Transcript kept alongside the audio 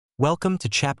Welcome to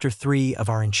Chapter 3 of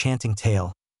our enchanting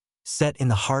tale, set in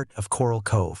the heart of Coral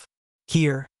Cove.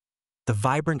 Here, the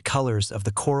vibrant colors of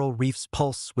the coral reefs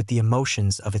pulse with the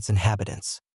emotions of its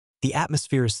inhabitants. The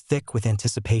atmosphere is thick with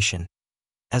anticipation,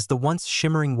 as the once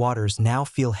shimmering waters now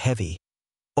feel heavy,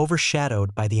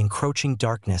 overshadowed by the encroaching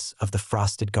darkness of the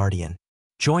frosted guardian.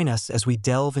 Join us as we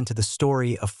delve into the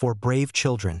story of four brave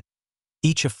children,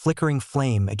 each a flickering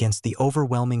flame against the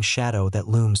overwhelming shadow that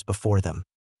looms before them.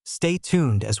 Stay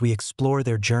tuned as we explore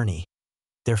their journey,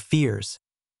 their fears,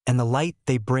 and the light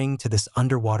they bring to this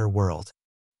underwater world.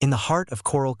 In the heart of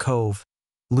Coral Cove,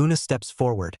 Luna steps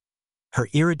forward, her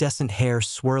iridescent hair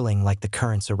swirling like the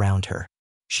currents around her.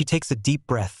 She takes a deep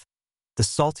breath, the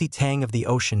salty tang of the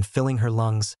ocean filling her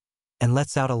lungs, and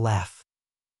lets out a laugh,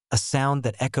 a sound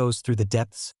that echoes through the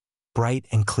depths, bright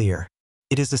and clear.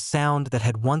 It is a sound that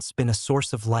had once been a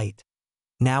source of light,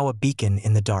 now a beacon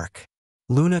in the dark.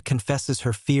 Luna confesses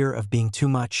her fear of being too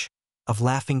much, of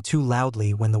laughing too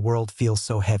loudly when the world feels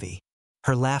so heavy.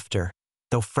 Her laughter,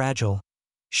 though fragile,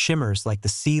 shimmers like the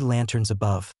sea lanterns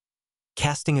above,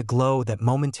 casting a glow that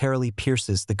momentarily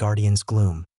pierces the guardian's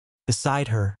gloom. Beside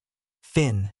her,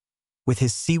 Finn, with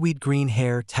his seaweed-green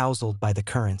hair tousled by the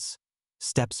currents,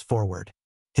 steps forward.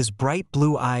 His bright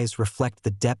blue eyes reflect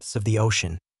the depths of the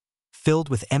ocean, filled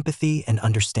with empathy and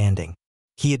understanding.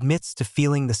 He admits to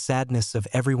feeling the sadness of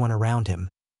everyone around him,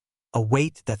 a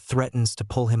weight that threatens to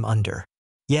pull him under.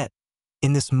 Yet,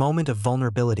 in this moment of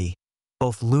vulnerability,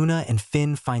 both Luna and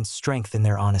Finn find strength in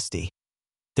their honesty,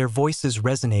 their voices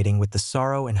resonating with the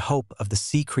sorrow and hope of the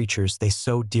sea creatures they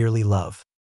so dearly love.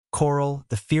 Coral,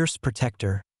 the fierce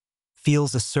protector,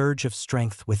 feels a surge of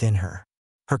strength within her.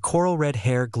 Her coral-red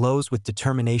hair glows with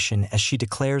determination as she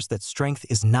declares that strength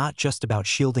is not just about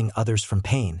shielding others from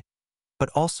pain, but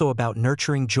also about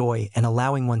nurturing joy and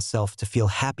allowing oneself to feel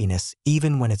happiness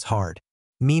even when it's hard.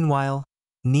 Meanwhile,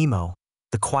 Nemo,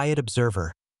 the quiet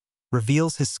observer,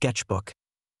 reveals his sketchbook,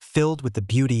 filled with the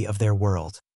beauty of their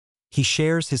world. He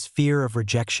shares his fear of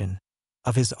rejection,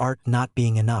 of his art not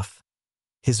being enough,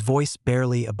 his voice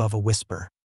barely above a whisper.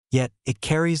 Yet it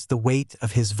carries the weight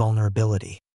of his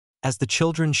vulnerability. As the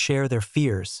children share their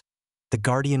fears, the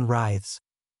guardian writhes,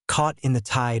 caught in the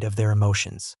tide of their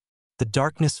emotions. The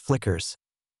darkness flickers,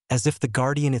 as if the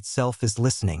guardian itself is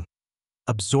listening,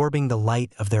 absorbing the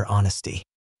light of their honesty.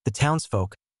 The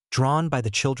townsfolk, drawn by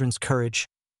the children's courage,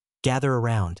 gather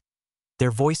around, their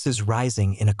voices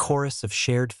rising in a chorus of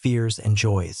shared fears and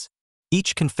joys.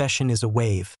 Each confession is a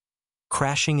wave,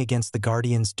 crashing against the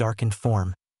guardian's darkened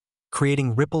form,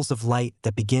 creating ripples of light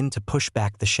that begin to push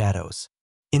back the shadows.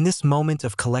 In this moment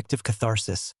of collective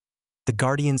catharsis, the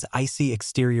guardian's icy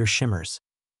exterior shimmers,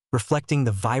 reflecting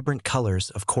the vibrant colors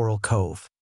of Coral Cove.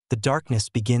 The darkness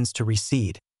begins to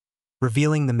recede,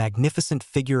 revealing the magnificent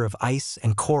figure of ice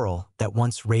and coral that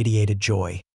once radiated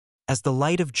joy. As the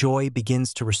light of joy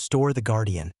begins to restore the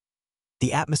guardian,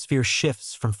 the atmosphere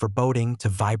shifts from foreboding to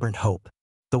vibrant hope.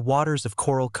 The waters of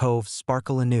Coral Cove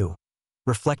sparkle anew,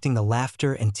 reflecting the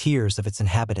laughter and tears of its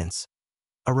inhabitants,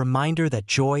 a reminder that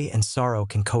joy and sorrow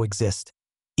can coexist,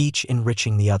 each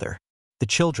enriching the other. The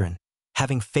children,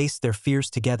 having faced their fears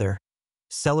together,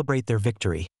 celebrate their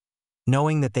victory,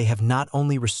 knowing that they have not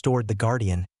only restored the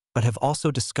guardian, but have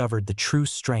also discovered the true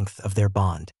strength of their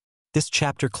bond. This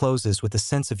chapter closes with a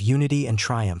sense of unity and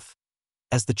triumph,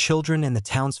 as the children and the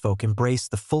townsfolk embrace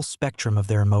the full spectrum of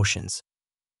their emotions,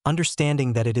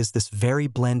 understanding that it is this very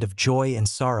blend of joy and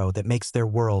sorrow that makes their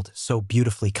world so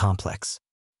beautifully complex.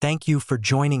 Thank you for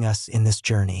joining us in this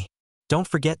journey. Don't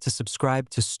forget to subscribe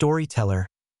to Storyteller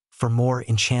for more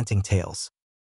enchanting tales.